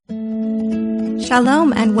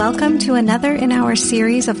Shalom and welcome to another in our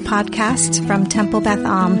series of podcasts from Temple Beth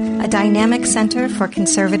Am, a dynamic center for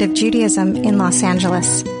conservative Judaism in Los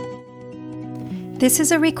Angeles. This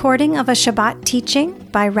is a recording of a Shabbat teaching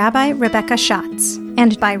by Rabbi Rebecca Schatz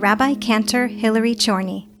and by Rabbi Cantor Hilary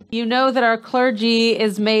Chorny. You know that our clergy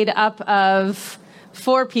is made up of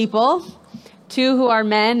 4 people, 2 who are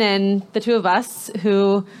men and the 2 of us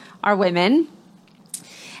who are women.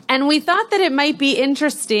 And we thought that it might be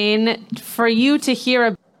interesting for you to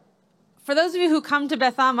hear. For those of you who come to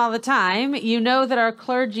Beth Am all the time, you know that our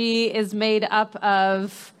clergy is made up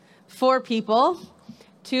of 4 people,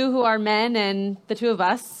 2 who are men and the 2 of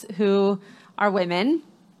us who are women.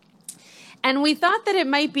 And we thought that it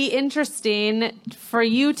might be interesting for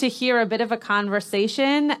you to hear a bit of a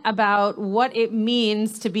conversation about what it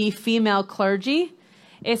means to be female clergy,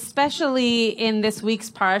 especially in this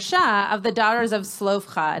week's parasha of the daughters of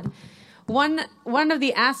Tzlofchad. One of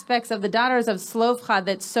the aspects of the daughters of Tzlofchad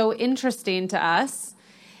that's so interesting to us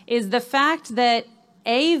is the fact that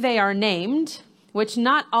they are named, which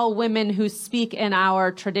not all women who speak in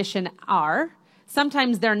our tradition are.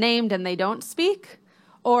 Sometimes they're named and they don't speak,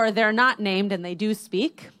 or they're not named and they do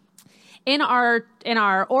speak. In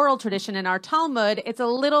our oral tradition, in our Talmud, it's a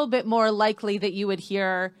little bit more likely that you would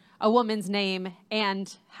hear a woman's name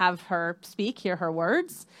and have her speak, hear her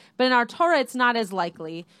words. But in our Torah, it's not as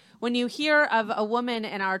likely. When you hear of a woman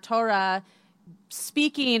in our Torah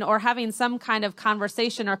speaking or having some kind of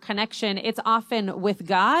conversation or connection, it's often with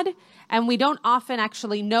God. And we don't often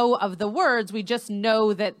actually know of the words. We just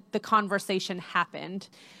know that the conversation happened.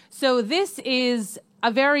 So this is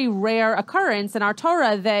a very rare occurrence in our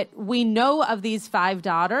Torah that we know of these 5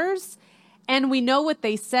 daughters and we know what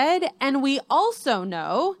they said. And we also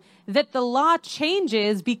know that the law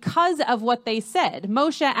changes because of what they said.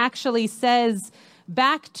 Moshe actually says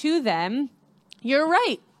back to them, you're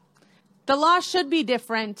right. The law should be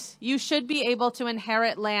different. You should be able to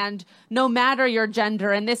inherit land no matter your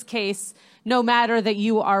gender. In this case, no matter that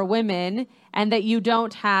you are women and that you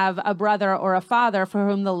don't have a brother or a father for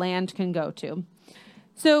whom the land can go to.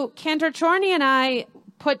 So Cantor Chorny and I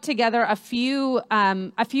put together a few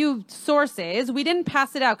sources. We didn't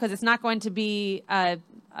pass it out because it's not going to be a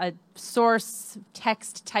source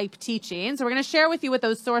text type teaching. So we're going to share with you what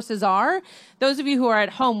those sources are. Those of you who are at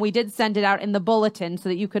home, we did send it out in the bulletin so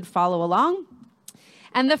that you could follow along.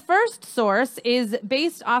 And the first source is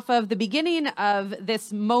based off of the beginning of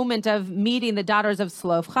this moment of meeting the daughters of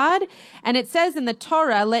Tzlofchad. And it says in the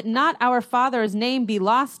Torah, let not our father's name be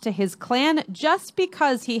lost to his clan just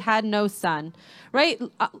because he had no son. Right?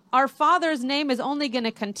 Our father's name is only going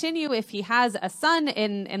to continue if he has a son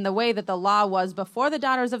in the way that the law was before the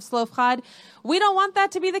daughters of Tzlofchad. We don't want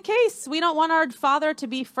that to be the case. We don't want our father to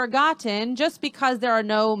be forgotten just because there are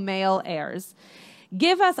no male heirs.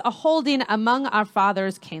 Give us a holding among our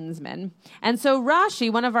father's kinsmen. And so Rashi,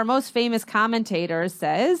 one of our most famous commentators,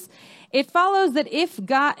 says, it follows that if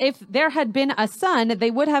there had been a son, they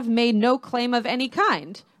would have made no claim of any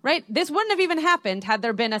kind, right? This wouldn't have even happened had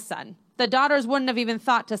there been a son. The daughters wouldn't have even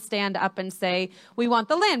thought to stand up and say, we want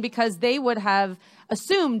the land, because they would have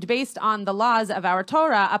assumed, based on the laws of our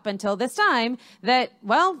Torah up until this time, that,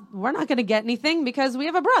 well, we're not going to get anything because we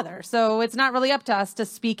have a brother. So it's not really up to us to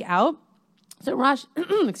speak out. So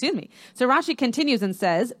Rashi continues and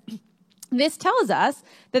says, this tells us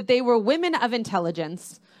that they were women of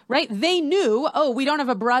intelligence, right? They knew, we don't have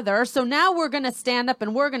a brother, so now we're going to stand up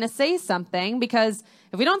and we're going to say something, because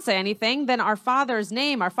if we don't say anything, then our father's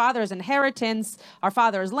name, our father's inheritance, our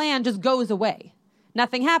father's land just goes away.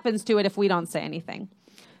 Nothing happens to it if we don't say anything.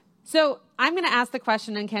 So I'm going to ask the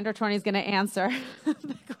question, and Cantor Chorny is going to answer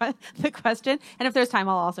the question. And if there's time,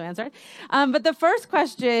 I'll also answer it. But the first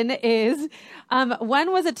question is,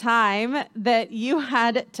 when was a time that you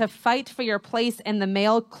had to fight for your place in the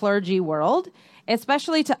male clergy world,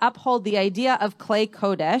 especially to uphold the idea of Klei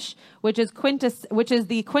Kodesh, which is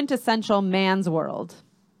the quintessential man's world?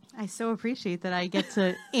 I so appreciate that I get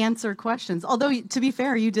to answer questions. Although, to be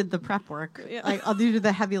fair, you did the prep work. Yeah. I'll do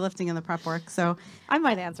the heavy lifting and the prep work. So I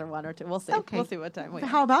might answer one or two. We'll see. Okay. We'll see what time we have.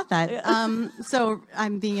 How about that? Yeah. So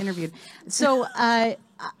I'm being interviewed. So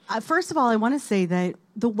first of all, I want to say that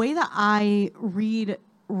the way that I read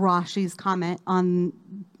Rashi's comment on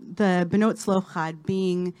the Benot Tzlofchad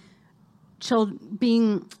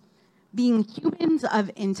being humans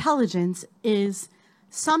of intelligence is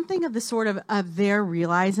something of the sort of their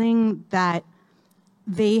realizing that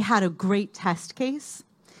they had a great test case,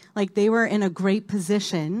 like they were in a great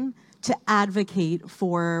position to advocate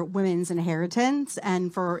for women's inheritance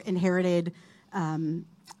and for inherited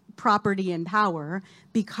property and power,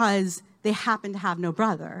 because they happen to have no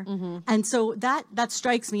brother. And so that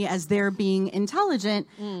strikes me as their being intelligent.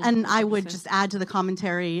 And I would just add to the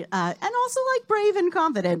commentary, and also like brave and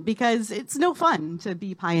confident, because it's no fun to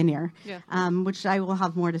be pioneer, which I will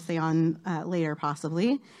have more to say on later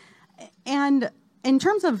possibly. And in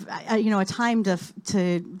terms of, a time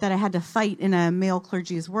that I had to fight in a male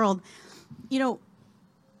clergy's world,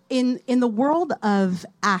 in the world of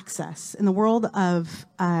access, in the world of,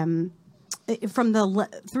 through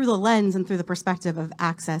the lens and through the perspective of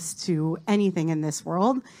access to anything in this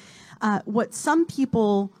world, what some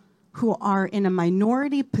people who are in a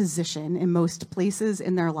minority position in most places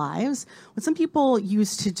in their lives, what some people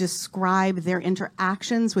use to describe their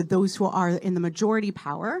interactions with those who are in the majority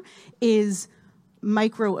power is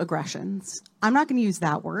microaggressions. I'm not going to use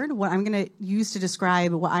that word. What I'm going to use to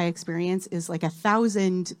describe what I experience is like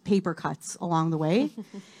 1,000 paper cuts along the way.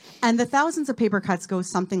 And the thousands of paper cuts go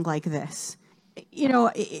something like this.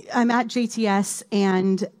 I'm at JTS,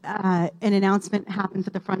 and an announcement happens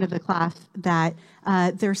at the front of the class that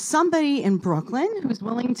there's somebody in Brooklyn who's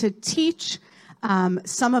willing to teach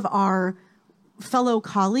some of our fellow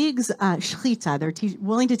colleagues shechita. They're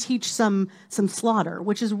willing to teach some slaughter,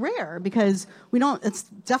 which is rare because it's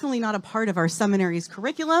definitely not a part of our seminary's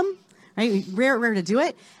curriculum, right? Rare to do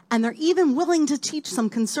it. And they're even willing to teach some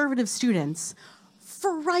conservative students.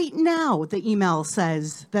 For right now, the email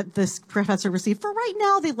says that this professor received, for right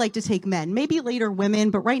now, they'd like to take men, maybe later women,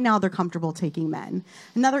 but right now they're comfortable taking men.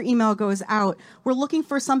 Another email goes out. We're looking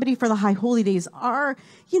for somebody for the High Holy Days.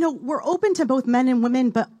 We're open to both men and women,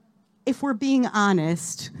 but if we're being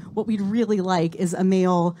honest, what we'd really like is a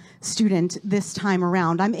male student this time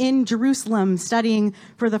around. I'm in Jerusalem studying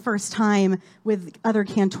for the first time with other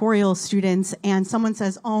cantorial students, and someone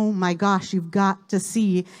says, oh my gosh, you've got to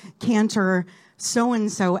see Cantor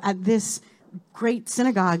so-and-so at this great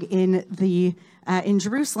synagogue in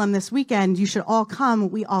Jerusalem this weekend. You should all come.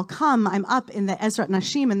 We all come. I'm up in the Ezrat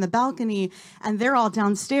Nashim in the balcony, and they're all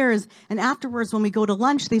downstairs. And afterwards, when we go to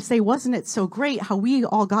lunch, they say, wasn't it so great how we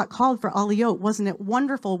all got called for Aliyot? Wasn't it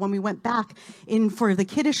wonderful when we went back in for the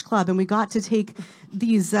Kiddush Club and we got to take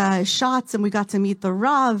these shots and we got to meet the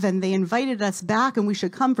Rav, and they invited us back and we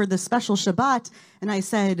should come for the special Shabbat. And I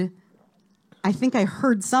said, I think I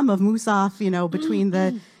heard some of Musaf, between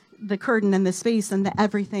the curtain and the space and the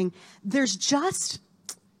everything. There's just,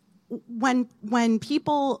 when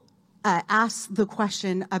people ask the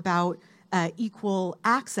question about equal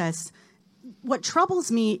access, what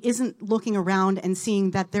troubles me isn't looking around and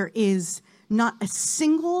seeing that there is not a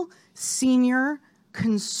single senior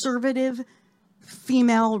conservative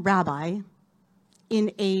female rabbi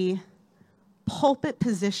in a pulpit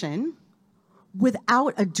position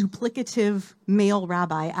without a duplicative male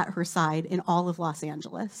rabbi at her side in all of Los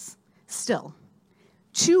Angeles. Still,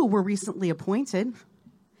 2 were recently appointed,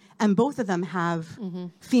 and both of them have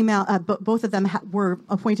female. Both of them were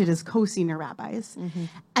appointed as co-senior rabbis,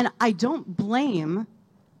 and I don't blame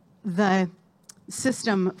the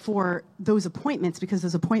system for those appointments, because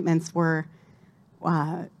those appointments were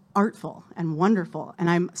artful and wonderful, and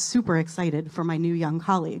I'm super excited for my new young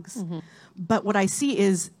colleagues. But what I see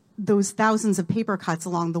is those thousands of paper cuts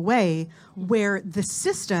along the way where the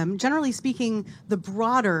system, generally speaking, the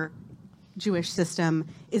broader Jewish system,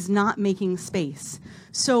 is not making space.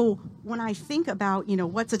 So when I think about,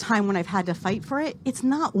 what's a time when I've had to fight for it, it's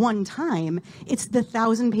not one time. It's the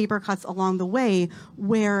 1,000 paper cuts along the way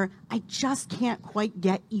where I just can't quite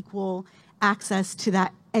get equal access to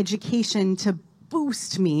that education to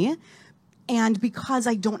boost me. And because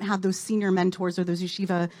I don't have those senior mentors or those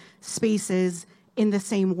yeshiva spaces in the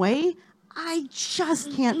same way, I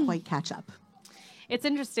just can't quite catch up. It's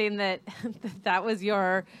interesting that that was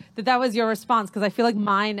your response, because I feel like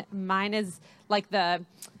mine is like the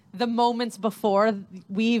moments before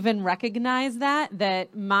we even recognize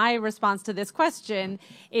that my response to this question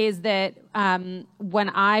is that when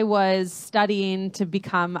I was studying to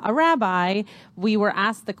become a rabbi, we were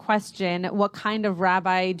asked the question, what kind of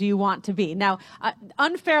rabbi do you want to be? Now,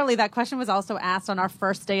 unfairly, that question was also asked on our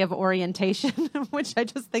first day of orientation, which I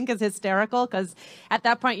just think is hysterical, because at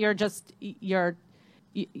that point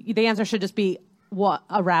the answer should just be, what,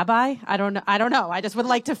 a rabbi? I don't know. I just would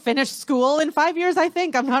like to finish school in 5 years, I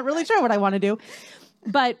think. I'm not really sure what I want to do.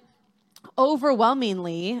 But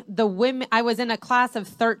overwhelmingly, the women, I was in a class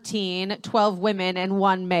of 12 women and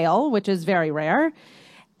 1 male, which is very rare.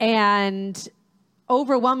 And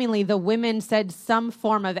overwhelmingly, the women said some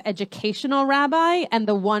form of educational rabbi, and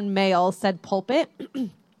the 1 male said pulpit.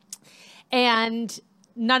 And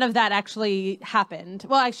none of that actually happened.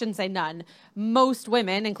 Well, I shouldn't say none. Most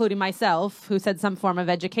women, including myself, who said some form of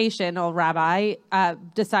education or rabbi,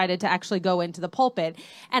 decided to actually go into the pulpit.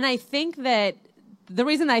 And I think that the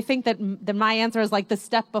reason I think that my answer is like the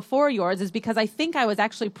step before yours is because I think I was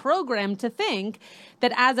actually programmed to think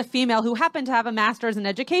that as a female who happened to have a master's in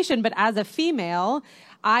education, but as a female,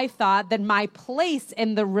 I thought that my place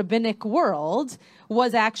in the rabbinic world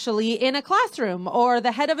was actually in a classroom or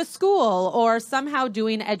the head of a school or somehow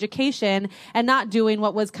doing education and not doing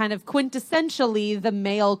what was kind of quintessentially the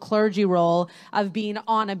male clergy role of being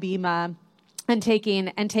on a bima and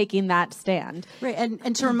taking that stand. Right.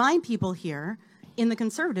 And to remind people here, in the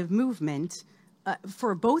conservative movement,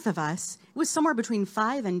 for both of us, it was somewhere between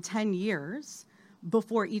 5 and 10 years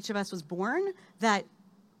before each of us was born that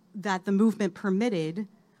the movement permitted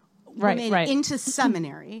women into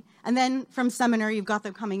seminary. And then from seminary, you've got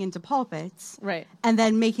them coming into pulpits and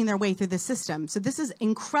then making their way through the system. So this is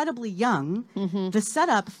incredibly young. The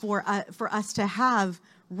setup for us to have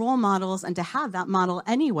role models and to have that model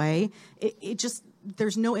anyway, it just,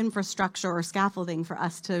 there's no infrastructure or scaffolding for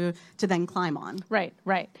us to then climb on.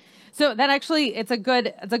 Right. So that actually, it's a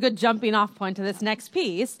good jumping off point to this next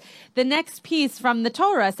piece. The next piece from the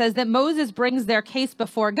Torah says that Moses brings their case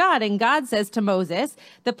before God, and God says to Moses,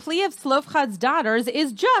 the plea of Zelophehad's daughters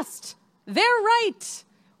is just. They're right.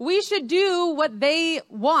 We should do what they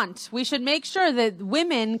want. We should make sure that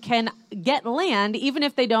women can get land even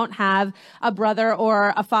if they don't have a brother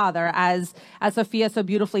or a father, as Sophia so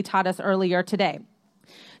beautifully taught us earlier today.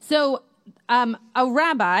 So a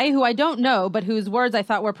rabbi who I don't know, but whose words I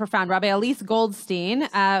thought were profound, Rabbi Elise Goldstein,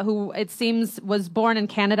 who it seems was born in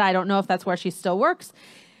Canada. I don't know if that's where she still works.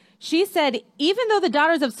 She said, even though the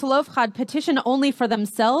daughters of Zelophehad petition only for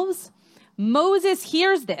themselves, Moses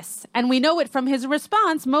hears this, and we know it from his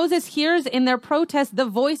response. Moses hears in their protest the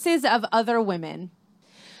voices of other women.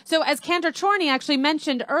 So as Cantor Chorney actually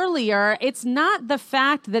mentioned earlier, it's not the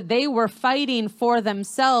fact that they were fighting for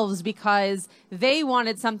themselves because they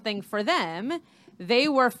wanted something for them. They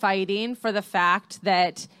were fighting for the fact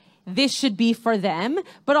that this should be for them,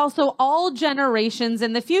 but also all generations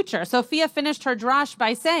in the future. Sophia finished her drash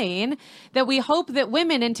by saying that we hope that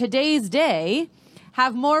women in today's day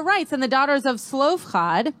have more rights than the daughters of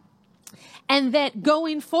Zelophehad, and that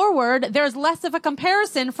going forward, there's less of a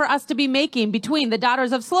comparison for us to be making between the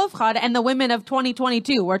daughters of Zelophehad and the women of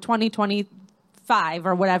 2022 or 2025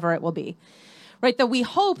 or whatever it will be. Right? That we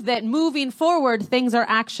hope that moving forward, things are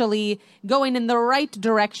actually going in the right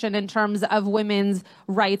direction in terms of women's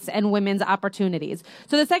rights and women's opportunities.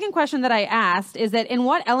 So the second question that I asked is that in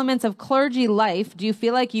what elements of clergy life do you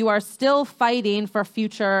feel like you are still fighting for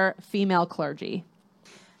future female clergy?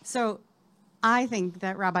 So I think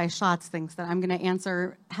that Rabbi Schatz thinks that I'm going to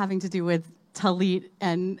answer having to do with talit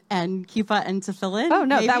and kippah and tefillin. Oh,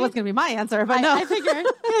 no, maybe. that was going to be my answer, but no. I figured,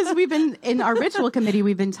 because we've been, in our ritual committee,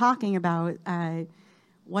 we've been talking about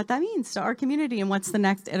what that means to our community and what's the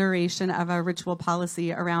next iteration of a ritual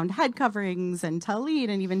policy around head coverings and talit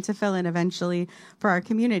and even tefillin eventually for our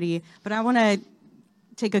community. But I want to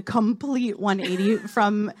take a complete 180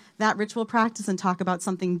 from that ritual practice and talk about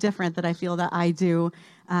something different that I feel that I do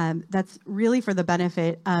that's really for the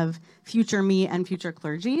benefit of future me and future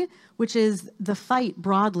clergy, which is the fight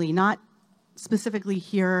broadly, not specifically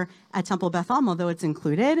here at Temple Beth Am, although it's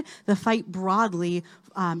included, the fight broadly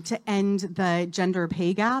to end the gender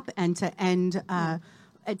pay gap and to end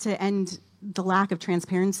the lack of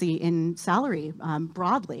transparency in salary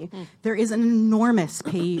broadly. There is an enormous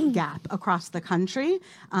pay gap across the country,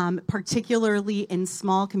 particularly in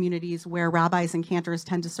small communities where rabbis and cantors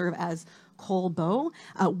tend to serve as kol bo.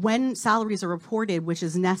 When salaries are reported, which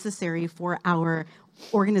is necessary for our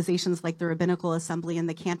organizations like the Rabbinical Assembly and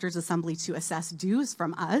the Cantors Assembly to assess dues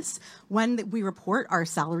from us, when we report our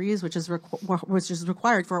salaries, which is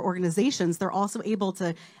required for our organizations, they're also able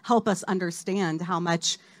to help us understand how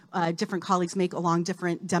much different colleagues make along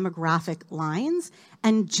different demographic lines.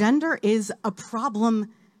 And gender is a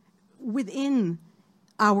problem within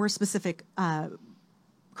our specific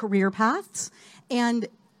career paths. And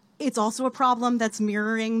it's also a problem that's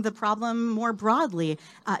mirroring the problem more broadly.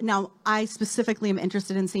 Now, I specifically am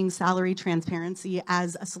interested in seeing salary transparency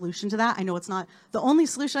as a solution to that. I know it's not the only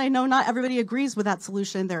solution. I know not everybody agrees with that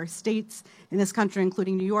solution. There are states in this country,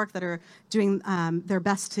 including New York, that are doing their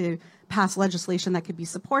best to pass legislation that could be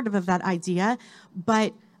supportive of that idea.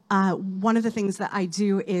 But one of the things that I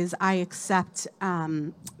do is I accept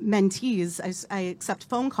mentees. I accept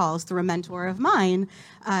phone calls through a mentor of mine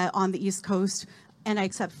on the East Coast, and I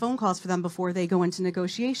accept phone calls for them before they go into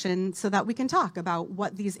negotiation so that we can talk about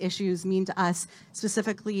what these issues mean to us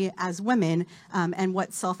specifically as women and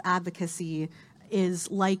what self-advocacy is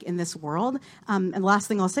like in this world. And the last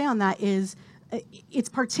thing I'll say on that is it's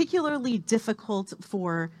particularly difficult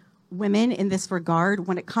for women in this regard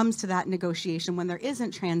when it comes to that negotiation, when there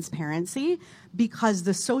isn't transparency, because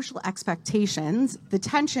the social expectations, the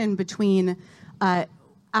tension between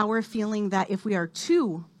our feeling that if we are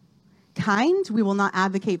too kind, we will not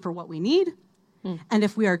advocate for what we need. And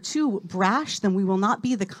if we are too brash, then we will not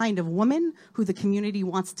be the kind of woman who the community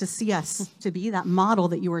wants to see us to be, that model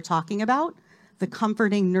that you were talking about, the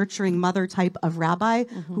comforting, nurturing mother type of rabbi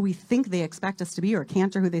who we think they expect us to be, or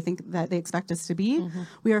cantor who they think that they expect us to be.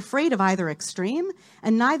 We are afraid of either extreme,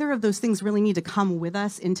 and neither of those things really need to come with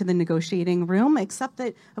us into the negotiating room, except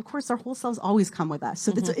that, of course, our whole selves always come with us.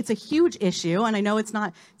 So it's a huge issue, and I know it's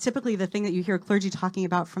not typically the thing that you hear clergy talking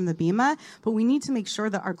about from the Bema, but we need to make sure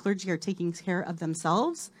that our clergy are taking care of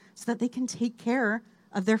themselves so that they can take care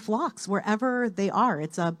of their flocks wherever they are.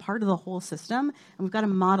 It's a part of the whole system, and we've got to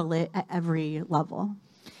model it at every level.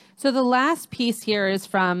 So the last piece here is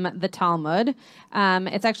from the Talmud.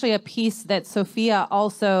 It's actually a piece that Sophia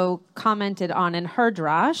also commented on in her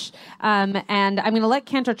drash. And I'm going to let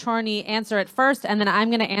Cantor Chorny answer it first, and then I'm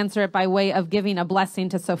going to answer it by way of giving a blessing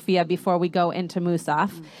to Sophia before we go into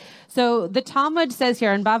Musaf. So the Talmud says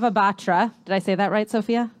here in Bava Batra, did I say that right,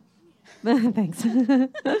 Sophia? Thanks.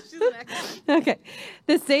 Okay.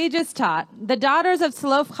 The sages taught, the daughters of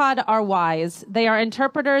Selofchad are wise. They are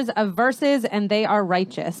interpreters of verses and they are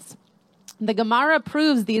righteous. The Gemara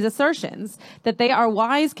proves these assertions. That they are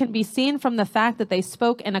wise can be seen from the fact that they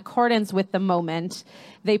spoke in accordance with the moment.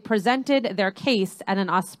 They presented their case at an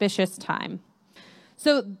auspicious time.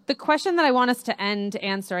 So the question that I want us to end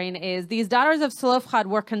answering is, these daughters of Selofchad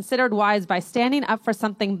were considered wise by standing up for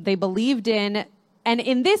something they believed in. And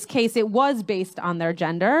in this case, it was based on their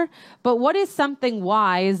gender. But what is something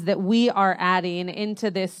wise that we are adding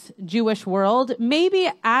into this Jewish world, maybe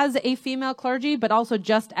as a female clergy, but also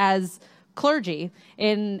just as clergy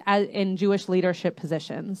in Jewish leadership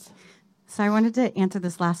positions? So I wanted to answer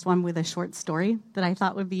this last one with a short story that I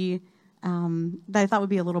thought would be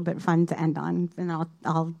a little bit fun to end on, and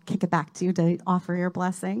I'll kick it back to you to offer your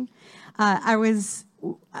blessing.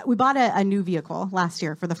 We bought a new vehicle last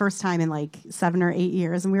year for the first time in like 7 or 8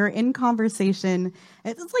 years, and we were in conversation.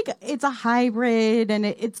 It's a hybrid, and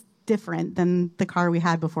it's different than the car we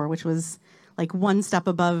had before, which was like one step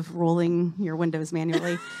above rolling your windows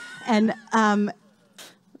manually. And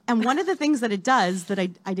one of the things that it does that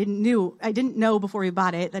I didn't know before we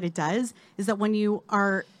bought it that it does is that when you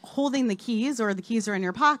are holding the keys, or the keys are in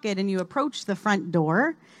your pocket, and you approach the front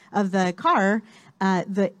door of the car,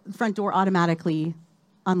 the front door automatically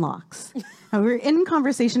unlocks. We were in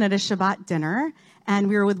conversation at a Shabbat dinner, and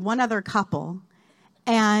we were with one other couple,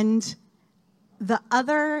 and the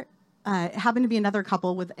other happened to be another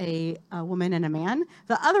couple with a woman and a man.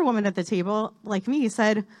 The other woman at the table, like me,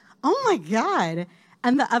 said, "Oh my God."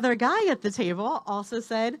 And the other guy at the table also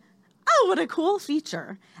said, "Oh, what a cool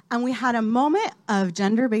feature." And we had a moment of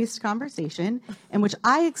gender-based conversation in which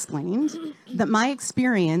I explained that my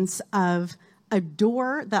experience of a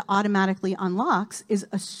door that automatically unlocks is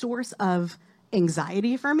a source of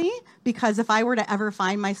anxiety for me, because if I were to ever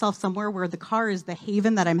find myself somewhere where the car is the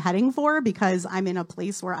haven that I'm heading for because I'm in a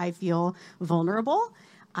place where I feel vulnerable,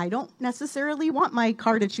 I don't necessarily want my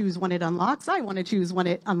car to choose when it unlocks. I want to choose when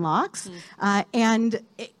it unlocks. And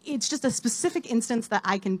it's just a specific instance that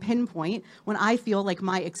I can pinpoint when I feel like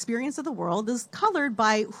my experience of the world is colored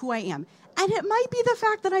by who I am. And it might be the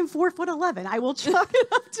fact that I'm 4'11". I will chalk it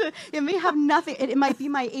up to, it may have nothing. It might be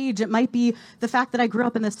my age. It might be the fact that I grew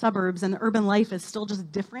up in the suburbs and urban life is still just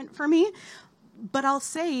different for me. But I'll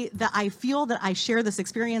say that I feel that I share this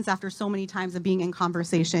experience after so many times of being in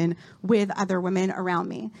conversation with other women around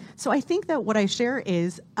me. So I think that what I share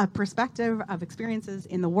is a perspective of experiences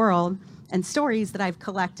in the world and stories that I've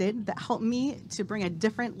collected that help me to bring a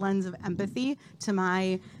different lens of empathy to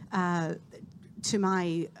my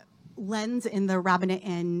lens in the rabbinate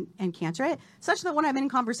and cantorate, such that when I'm in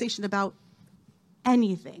conversation about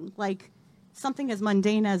anything, like something as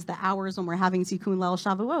mundane as the hours when we're having Tikkun Leil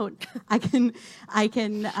Shavuot, I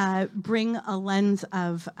can bring a lens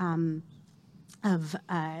of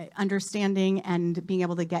understanding and being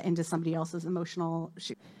able to get into somebody else's emotional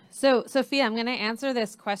shoes. So, Sophia, I'm going to answer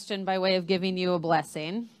this question by way of giving you a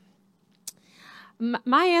blessing.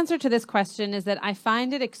 My answer to this question is that I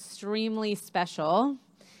find it extremely special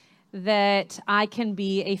that I can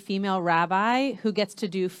be a female rabbi who gets to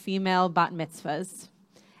do female bat mitzvahs.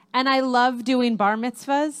 And I love doing bar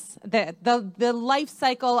mitzvahs. The life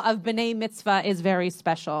cycle of B'nai Mitzvah is very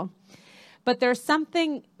special. But there's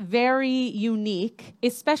something very unique,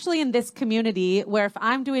 especially in this community, where if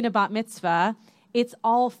I'm doing a bat mitzvah, it's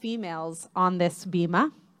all females on this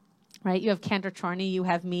bima, right? You have Cantor Chorney, you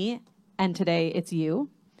have me, and today it's you.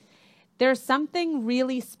 There's something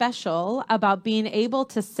really special about being able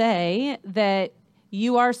to say that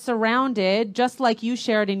you are surrounded, just like you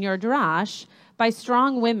shared in your drash, by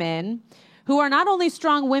strong women who are not only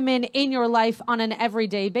strong women in your life on an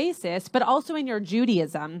everyday basis, but also in your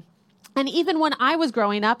Judaism. And even when I was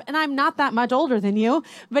growing up, and I'm not that much older than you,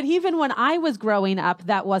 but even when I was growing up,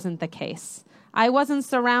 that wasn't the case. I wasn't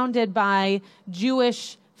surrounded by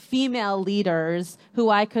Jewish female leaders who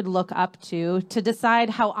I could look up to decide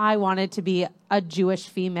how I wanted to be a Jewish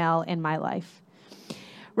female in my life.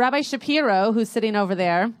 Rabbi Shapiro, who's sitting over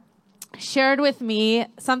there, shared with me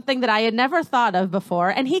something that I had never thought of before,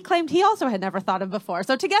 and he claimed he also had never thought of before.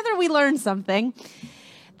 So together we learned something,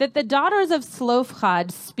 that the daughters of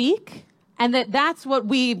Tzlofchad speak, and that's what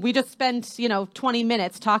we just spent, 20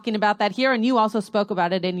 minutes talking about that here, and you also spoke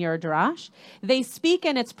about it in your drash. They speak,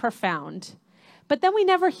 and it's profound. But then we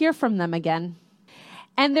never hear from them again.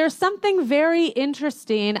 And there's something very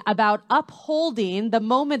interesting about upholding the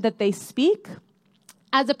moment that they speak,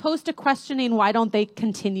 as opposed to questioning why don't they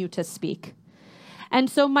continue to speak. And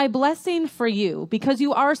so my blessing for you, because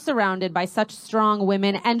you are surrounded by such strong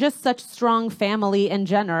women and just such strong family in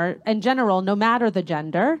general, no matter the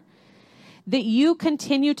gender, that you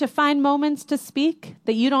continue to find moments to speak,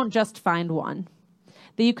 that you don't just find one.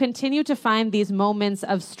 That you continue to find these moments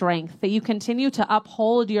of strength, that you continue to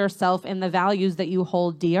uphold yourself in the values that you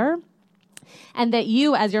hold dear, and that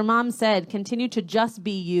you, as your mom said, continue to just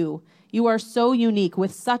be you. You are so unique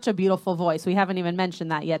with such a beautiful voice. We haven't even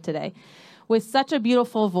mentioned that yet today. With such a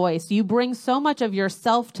beautiful voice, you bring so much of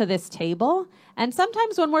yourself to this table. And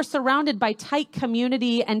sometimes when we're surrounded by tight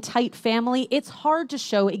community and tight family, it's hard to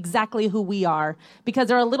show exactly who we are because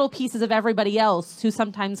there are little pieces of everybody else who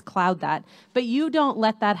sometimes cloud that. But you don't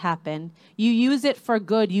let that happen. You use it for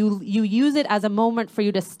good. You use it as a moment for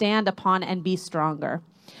you to stand upon and be stronger.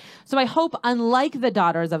 So I hope, unlike the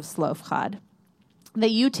daughters of Tzlofchad,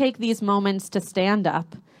 that you take these moments to stand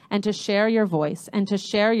up and to share your voice and to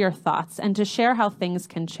share your thoughts and to share how things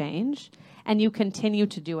can change. And you continue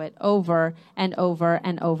to do it over and over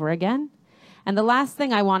and over again. And the last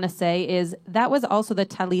thing I want to say is that was also the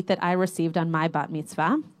talit that I received on my bat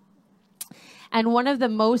mitzvah. And one of the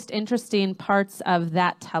most interesting parts of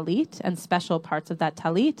that talit, and special parts of that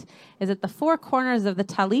talit, is that the four corners of the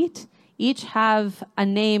talit each have a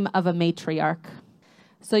name of a matriarch.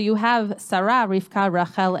 So you have Sarah, Rivka,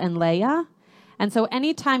 Rachel, and Leah. And so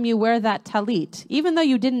anytime you wear that talit, even though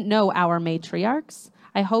you didn't know our matriarchs,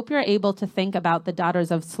 I hope you're able to think about the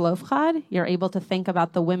daughters of Tzlofchad. You're able to think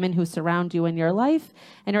about the women who surround you in your life.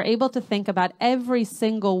 And you're able to think about every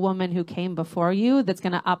single woman who came before you that's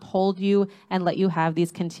going to uphold you and let you have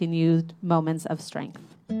these continued moments of strength.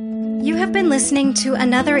 You have been listening to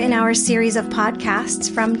another in our series of podcasts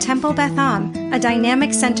from Temple Beth Am, a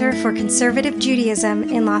dynamic center for conservative Judaism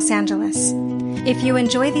in Los Angeles. If you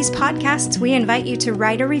enjoy these podcasts, we invite you to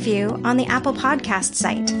write a review on the Apple Podcast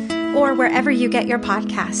site or wherever you get your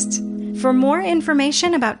podcasts. For more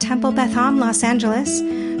information about Temple Beth Am Los Angeles,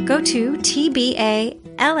 go to tbala.org.